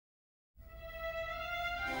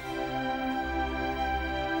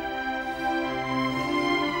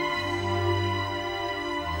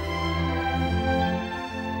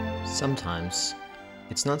Sometimes,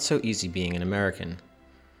 it's not so easy being an American.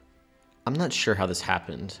 I'm not sure how this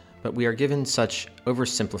happened, but we are given such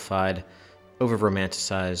oversimplified,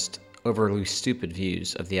 over-romanticized, overly stupid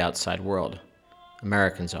views of the outside world.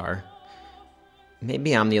 Americans are.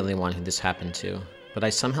 Maybe I'm the only one who this happened to, but I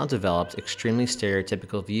somehow developed extremely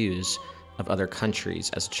stereotypical views of other countries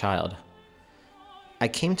as a child. I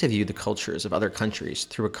came to view the cultures of other countries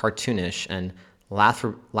through a cartoonish and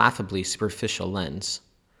laughably superficial lens.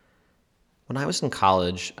 When I was in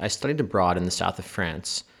college, I studied abroad in the south of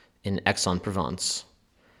France, in Aix-en-Provence.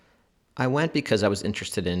 I went because I was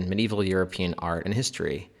interested in medieval European art and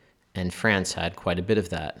history, and France had quite a bit of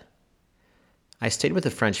that. I stayed with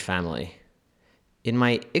a French family. In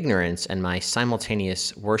my ignorance and my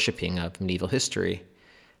simultaneous worshipping of medieval history,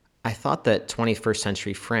 I thought that 21st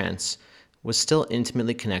century France was still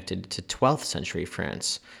intimately connected to 12th century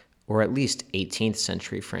France, or at least 18th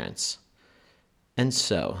century France. And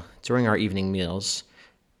so, during our evening meals,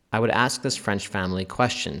 I would ask this French family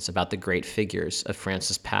questions about the great figures of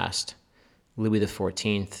France's past: Louis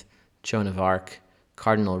XIV, Joan of Arc,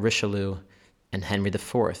 Cardinal Richelieu, and Henry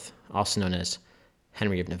IV, also known as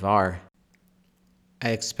Henry of Navarre. I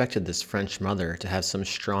expected this French mother to have some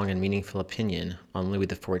strong and meaningful opinion on Louis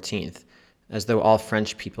XIV, as though all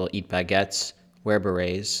French people eat baguettes, wear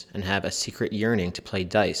berets, and have a secret yearning to play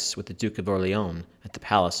dice with the Duke of Orleans at the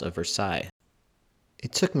Palace of Versailles.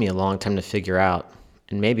 It took me a long time to figure out,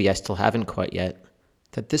 and maybe I still haven't quite yet,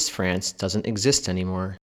 that this France doesn't exist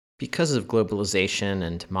anymore. Because of globalization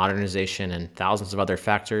and modernization and thousands of other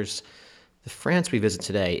factors, the France we visit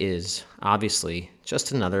today is, obviously,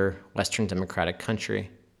 just another Western democratic country.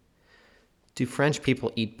 Do French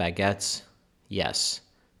people eat baguettes? Yes.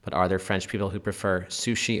 But are there French people who prefer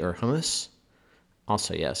sushi or hummus?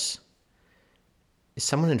 Also yes. Is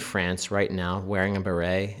someone in France right now wearing a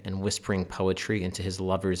beret and whispering poetry into his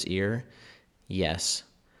lover's ear? Yes.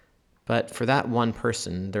 But for that one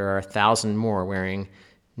person, there are 1,000 more wearing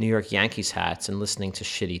New York Yankees hats and listening to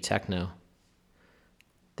shitty techno.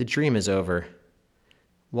 The dream is over.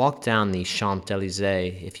 Walk down the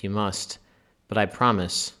Champs-Élysées if you must, but I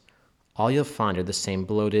promise, all you'll find are the same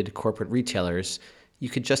bloated corporate retailers you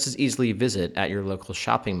could just as easily visit at your local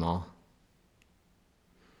shopping mall.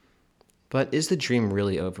 But is the dream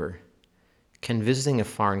really over? Can visiting a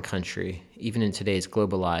foreign country, even in today's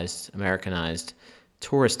globalized, Americanized,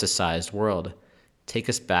 touristicized world, take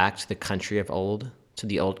us back to the country of old, to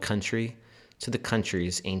the old country, to the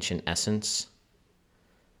country's ancient essence?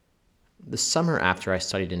 The summer after I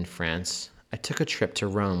studied in France, I took a trip to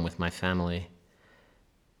Rome with my family.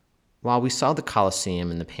 While we saw the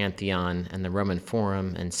Colosseum and the Pantheon and the Roman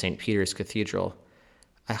Forum and St. Peter's Cathedral,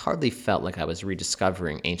 I hardly felt like I was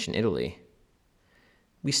rediscovering ancient Italy.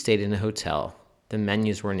 We stayed in a hotel. The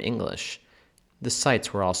menus were in English. The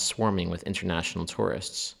sites were all swarming with international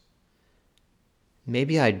tourists.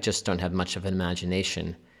 Maybe I just don't have much of an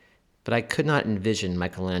imagination, but I could not envision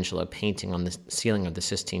Michelangelo painting on the ceiling of the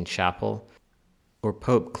Sistine Chapel, or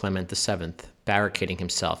Pope Clement VII barricading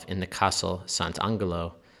himself in the Castle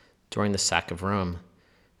Sant'Angelo during the sack of Rome,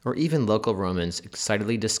 or even local Romans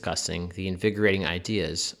excitedly discussing the invigorating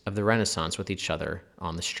ideas of the Renaissance with each other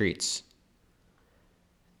on the streets.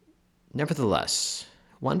 Nevertheless,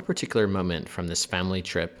 one particular moment from this family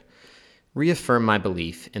trip reaffirmed my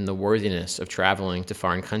belief in the worthiness of traveling to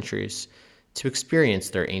foreign countries to experience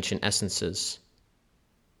their ancient essences.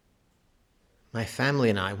 My family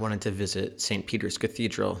and I wanted to visit St. Peter's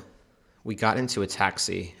Cathedral. We got into a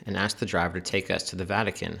taxi and asked the driver to take us to the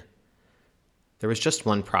Vatican. There was just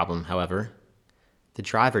one problem, however. The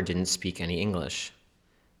driver didn't speak any English.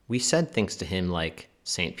 We said things to him like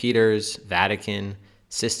St. Peter's, Vatican,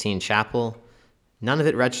 Sistine Chapel. None of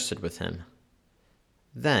it registered with him.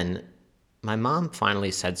 Then, my mom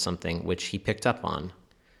finally said something which he picked up on.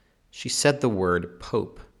 She said the word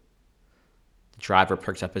Pope. The driver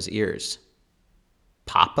perked up his ears.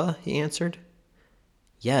 Papa? He answered.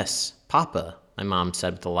 Yes, Papa, my mom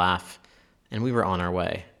said with a laugh, and we were on our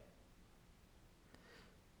way.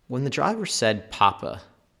 When the driver said Papa,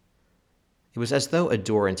 it was as though a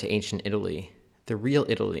door into ancient Italy, the real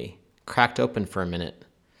Italy, cracked open for a minute,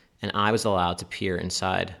 and I was allowed to peer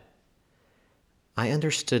inside. I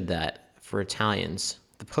understood that, for Italians,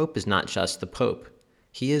 the Pope is not just the Pope.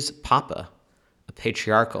 He is Papa, a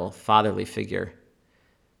patriarchal, fatherly figure.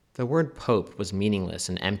 The word Pope was meaningless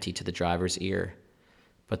and empty to the driver's ear,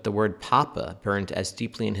 but the word Papa burned as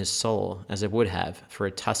deeply in his soul as it would have for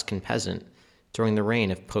a Tuscan peasant during the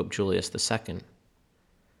reign of Pope Julius II.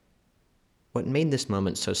 What made this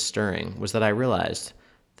moment so stirring was that I realized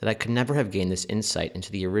that I could never have gained this insight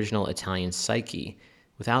into the original Italian psyche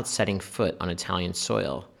without setting foot on Italian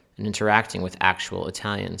soil and interacting with actual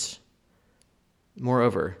Italians.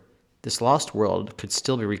 Moreover, this lost world could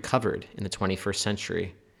still be recovered in the 21st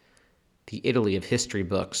century. The Italy of history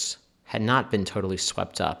books had not been totally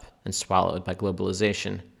swept up and swallowed by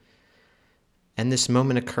globalization. And this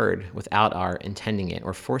moment occurred without our intending it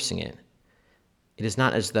or forcing it. It is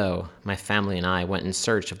not as though my family and I went in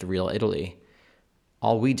search of the real Italy.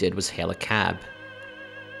 All we did was hail a cab.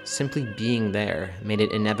 Simply being there made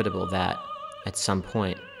it inevitable that, at some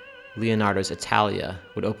point, Leonardo's Italia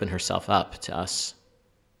would open herself up to us.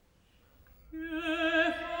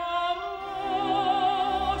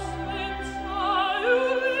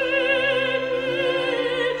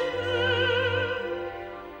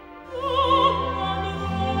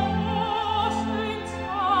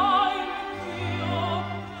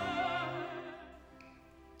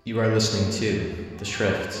 You are listening to The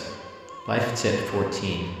Shrift, Life Tip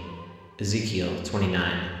 14, Ezekiel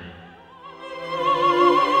 29.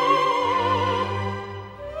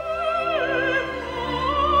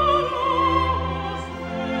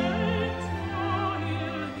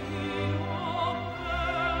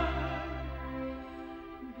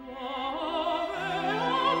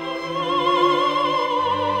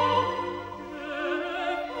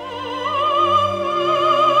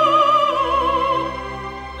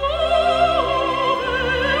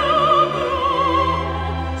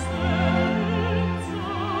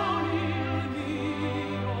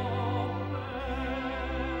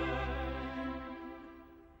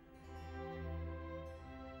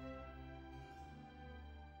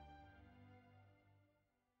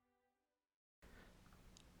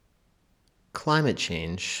 Climate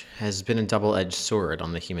change has been a double-edged sword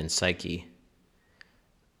on the human psyche.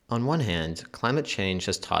 On one hand, climate change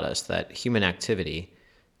has taught us that human activity,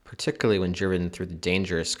 particularly when driven through the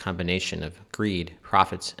dangerous combination of greed,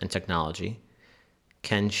 profits, and technology,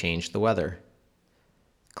 can change the weather.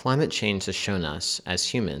 Climate change has shown us, as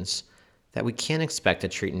humans, that we can't expect to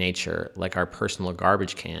treat nature like our personal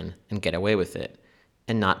garbage can and get away with it,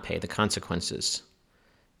 and not pay the consequences.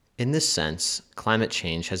 In this sense, climate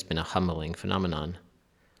change has been a humbling phenomenon.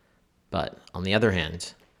 But, on the other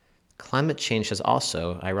hand, climate change has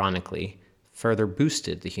also, ironically, further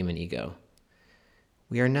boosted the human ego.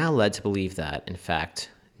 We are now led to believe that, in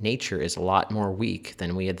fact, nature is a lot more weak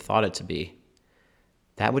than we had thought it to be.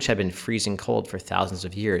 That which had been freezing cold for thousands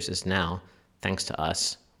of years is now, thanks to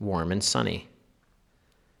us, warm and sunny.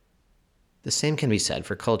 The same can be said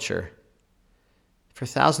for culture. For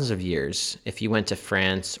thousands of years, if you went to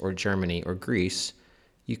France or Germany or Greece,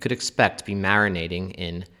 you could expect to be marinating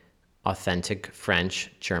in authentic French,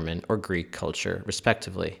 German, or Greek culture,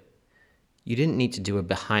 respectively. You didn't need to do a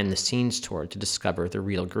behind-the-scenes tour to discover the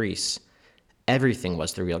real Greece. Everything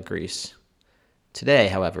was the real Greece. Today,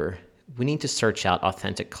 however, we need to search out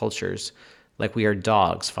authentic cultures like we are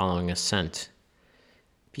dogs following a scent.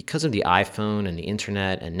 Because of the iPhone and the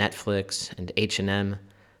internet and Netflix and H&M,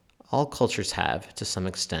 all cultures have, to some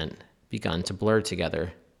extent, begun to blur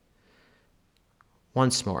together.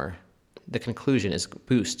 Once more, the conclusion is a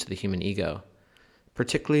boost to the human ego,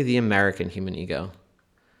 particularly the American human ego.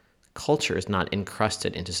 Culture is not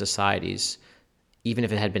encrusted into societies, even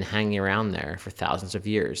if it had been hanging around there for thousands of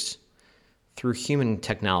years. Through human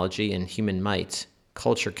technology and human might,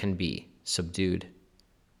 culture can be subdued.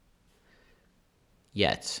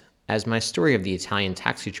 Yet, as my story of the Italian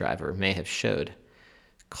taxi driver may have showed,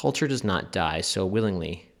 culture does not die so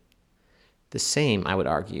willingly. The same, I would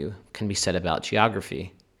argue, can be said about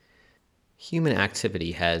geography. Human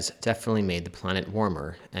activity has definitely made the planet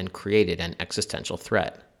warmer and created an existential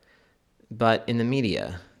threat. But in the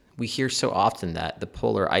media, we hear so often that the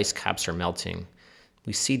polar ice caps are melting.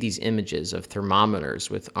 We see these images of thermometers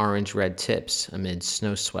with orange-red tips amid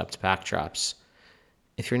snow-swept backdrops.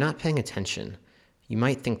 If you're not paying attention, you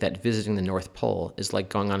might think that visiting the North Pole is like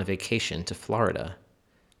going on a vacation to Florida.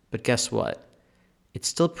 But guess what? It's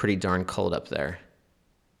still pretty darn cold up there.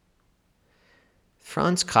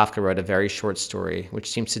 Franz Kafka wrote a very short story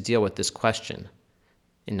which seems to deal with this question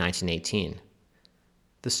in 1918.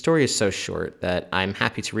 The story is so short that I'm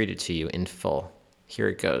happy to read it to you in full. Here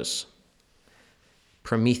it goes.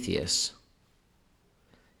 Prometheus.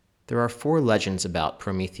 There are 4 legends about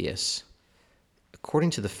Prometheus.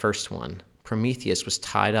 According to the first one, Prometheus was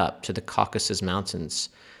tied up to the Caucasus Mountains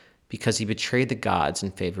because he betrayed the gods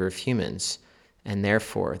in favor of humans, and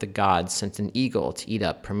therefore the gods sent an eagle to eat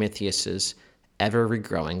up Prometheus's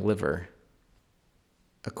ever-regrowing liver.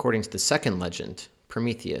 According to the second legend,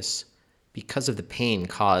 Prometheus, because of the pain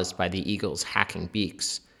caused by the eagle's hacking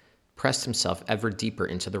beaks, pressed himself ever deeper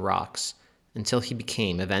into the rocks until he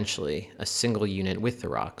became eventually a single unit with the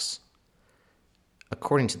rocks.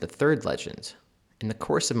 According to the third legend, In the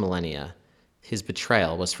course of millennia, his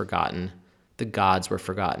betrayal was forgotten, the gods were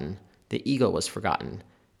forgotten, the eagle was forgotten,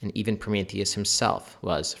 and even Prometheus himself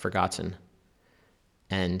was forgotten.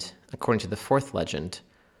 And, according to the fourth legend,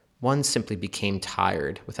 one simply became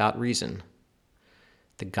tired without reason.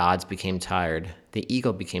 The gods became tired, the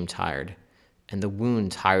eagle became tired, and the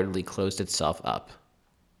wound tiredly closed itself up.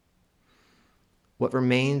 What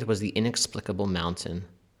remained was the inexplicable mountain.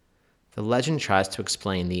 The legend tries to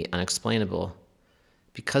explain the unexplainable.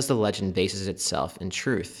 Because the legend bases itself in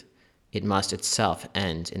truth, it must itself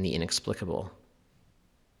end in the inexplicable.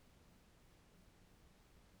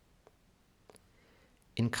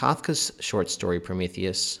 In Kafka's short story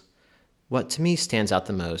Prometheus, what to me stands out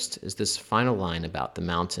the most is this final line about the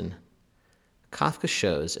mountain. Kafka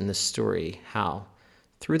shows in this story how,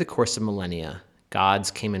 through the course of millennia,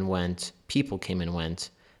 gods came and went, people came and went,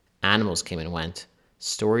 animals came and went,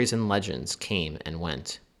 stories and legends came and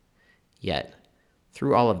went. Yet,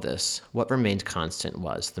 through all of this, what remained constant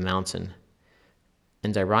was the mountain.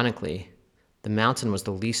 And ironically, the mountain was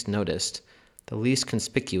the least noticed, the least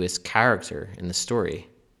conspicuous character in the story.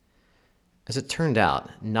 As it turned out,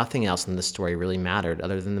 nothing else in the story really mattered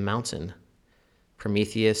other than the mountain.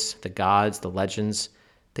 Prometheus, the gods, the legends,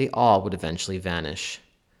 they all would eventually vanish.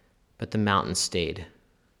 But the mountain stayed.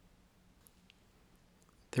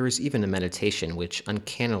 There is even a meditation which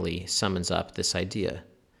uncannily summons up this idea.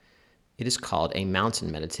 It is called a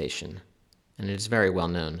mountain meditation, and it is very well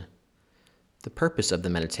known. The purpose of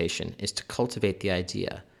the meditation is to cultivate the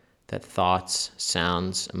idea that thoughts,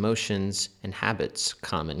 sounds, emotions, and habits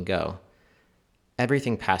come and go.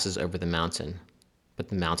 Everything passes over the mountain, but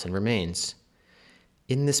the mountain remains.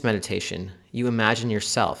 In this meditation, you imagine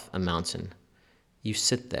yourself a mountain. You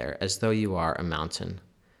sit there as though you are a mountain,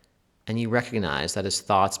 and you recognize that as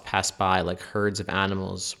thoughts pass by like herds of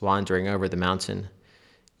animals wandering over the mountain,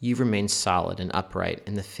 you remain solid and upright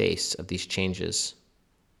in the face of these changes.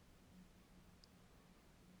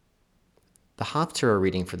 The Haftarah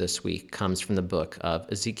reading for this week comes from the book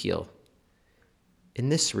of Ezekiel. In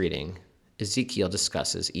this reading, Ezekiel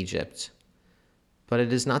discusses Egypt. But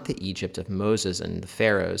it is not the Egypt of Moses and the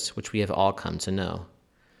pharaohs which we have all come to know.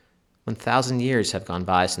 1,000 years have gone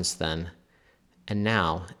by since then, and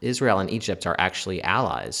now Israel and Egypt are actually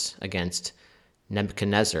allies against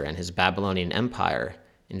Nebuchadnezzar and his Babylonian empire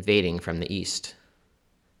invading from the east.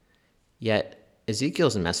 Yet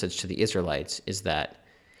Ezekiel's message to the Israelites is that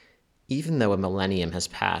even though a millennium has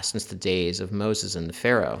passed since the days of Moses and the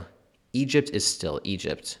Pharaoh, Egypt is still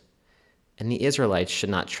Egypt, and the Israelites should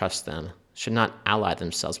not trust them, should not ally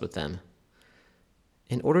themselves with them.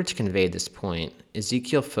 In order to convey this point,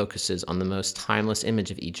 Ezekiel focuses on the most timeless image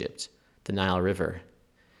of Egypt, the Nile River.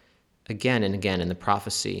 Again and again in the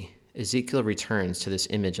prophecy, Ezekiel returns to this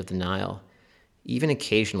image of the Nile, even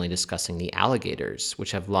occasionally discussing the alligators which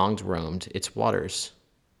have long roamed its waters.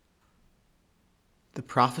 The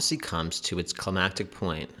prophecy comes to its climactic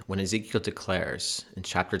point when Ezekiel declares in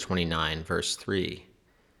chapter 29, verse 3,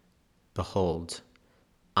 "Behold,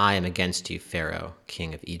 I am against you, Pharaoh,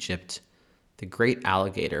 king of Egypt, the great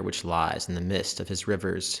alligator which lies in the midst of his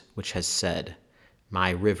rivers, which has said, 'My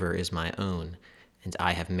river is my own, and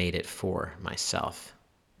I have made it for myself.'"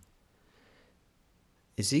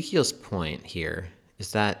 Ezekiel's point here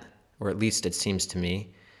is that, or at least it seems to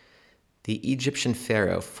me, the Egyptian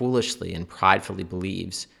pharaoh foolishly and pridefully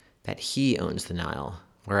believes that he owns the Nile,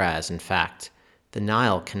 whereas, in fact, the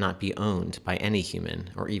Nile cannot be owned by any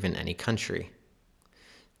human or even any country.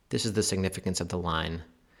 This is the significance of the line,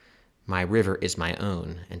 "My river is my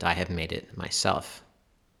own, and I have made it myself."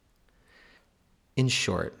 In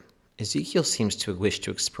short, Ezekiel seems to wish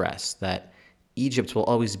to express that Egypt will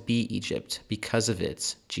always be Egypt because of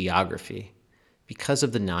its geography, because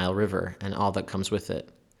of the Nile River and all that comes with it.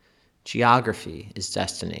 Geography is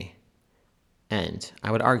destiny. And,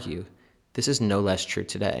 I would argue, this is no less true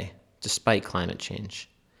today, despite climate change.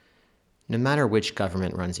 No matter which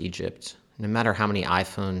government runs Egypt, no matter how many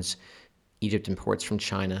iPhones Egypt imports from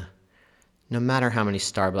China, no matter how many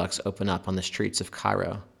Starbucks open up on the streets of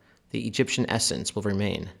Cairo, the Egyptian essence will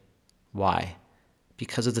remain. Why?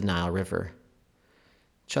 Because of the Nile River.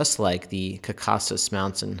 Just like the Caucasus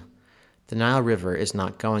Mountain, the Nile River is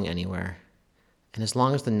not going anywhere. And as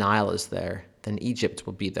long as the Nile is there, then Egypt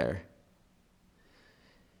will be there.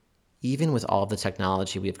 Even with all the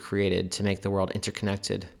technology we have created to make the world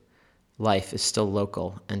interconnected, life is still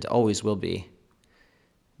local and always will be.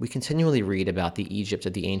 We continually read about the Egypt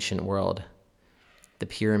of the ancient world, the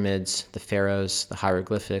pyramids, the pharaohs, the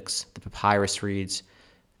hieroglyphics, the papyrus reeds,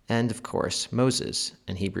 and, of course, Moses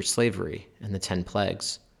and Hebrew slavery and the 10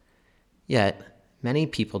 plagues. Yet, many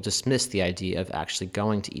people dismiss the idea of actually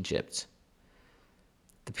going to Egypt.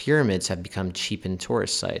 The pyramids have become cheapened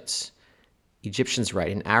tourist sites. Egyptians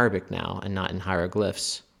write in Arabic now and not in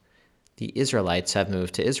hieroglyphs. The Israelites have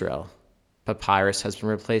moved to Israel. Papyrus has been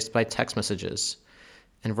replaced by text messages,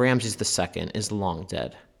 and Ramses II is long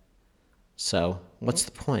dead. So, what's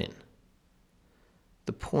the point?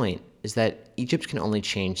 The point is that Egypt can only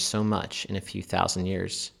change so much in a few thousand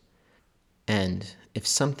years. And if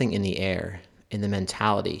something in the air, in the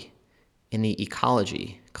mentality, in the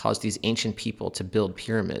ecology caused these ancient people to build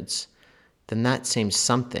pyramids, then that same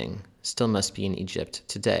something still must be in Egypt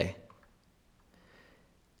today.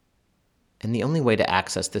 And the only way to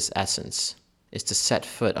access this essence is to set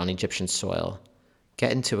foot on Egyptian soil,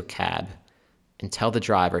 get into a cab, and tell the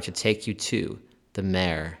driver to take you to the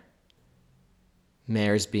Mer.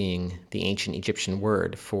 Mers being the ancient Egyptian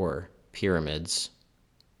word for pyramids.